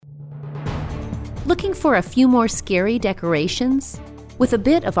Looking for a few more scary decorations? With a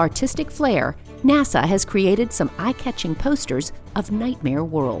bit of artistic flair, NASA has created some eye-catching posters of nightmare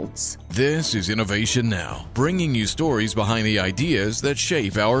worlds. This is Innovation Now, bringing you stories behind the ideas that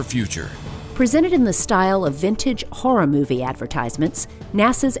shape our future. Presented in the style of vintage horror movie advertisements,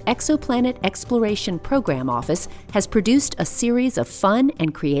 NASA's Exoplanet Exploration Program Office has produced a series of fun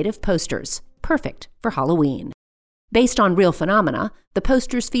and creative posters, perfect for Halloween. Based on real phenomena, the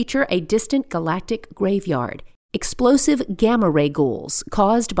posters feature a distant galactic graveyard, explosive gamma-ray ghouls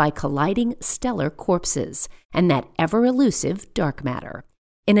caused by colliding stellar corpses, and that ever-elusive dark matter.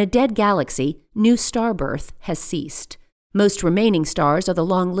 In a dead galaxy, new star birth has ceased. Most remaining stars are the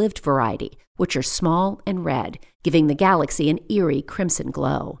long-lived variety, which are small and red, giving the galaxy an eerie crimson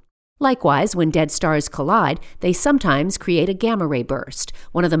glow. Likewise, when dead stars collide, they sometimes create a gamma-ray burst,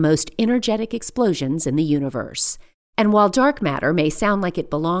 one of the most energetic explosions in the universe. And while dark matter may sound like it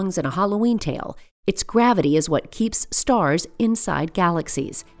belongs in a Halloween tale, its gravity is what keeps stars inside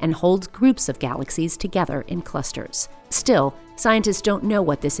galaxies and holds groups of galaxies together in clusters. Still, scientists don't know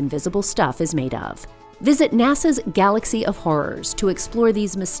what this invisible stuff is made of. Visit NASA's Galaxy of Horrors to explore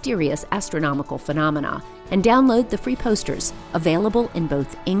these mysterious astronomical phenomena and download the free posters available in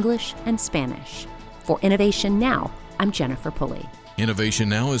both English and Spanish. For Innovation Now, I'm Jennifer Pulley. Innovation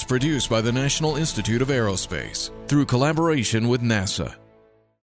Now is produced by the National Institute of Aerospace through collaboration with NASA.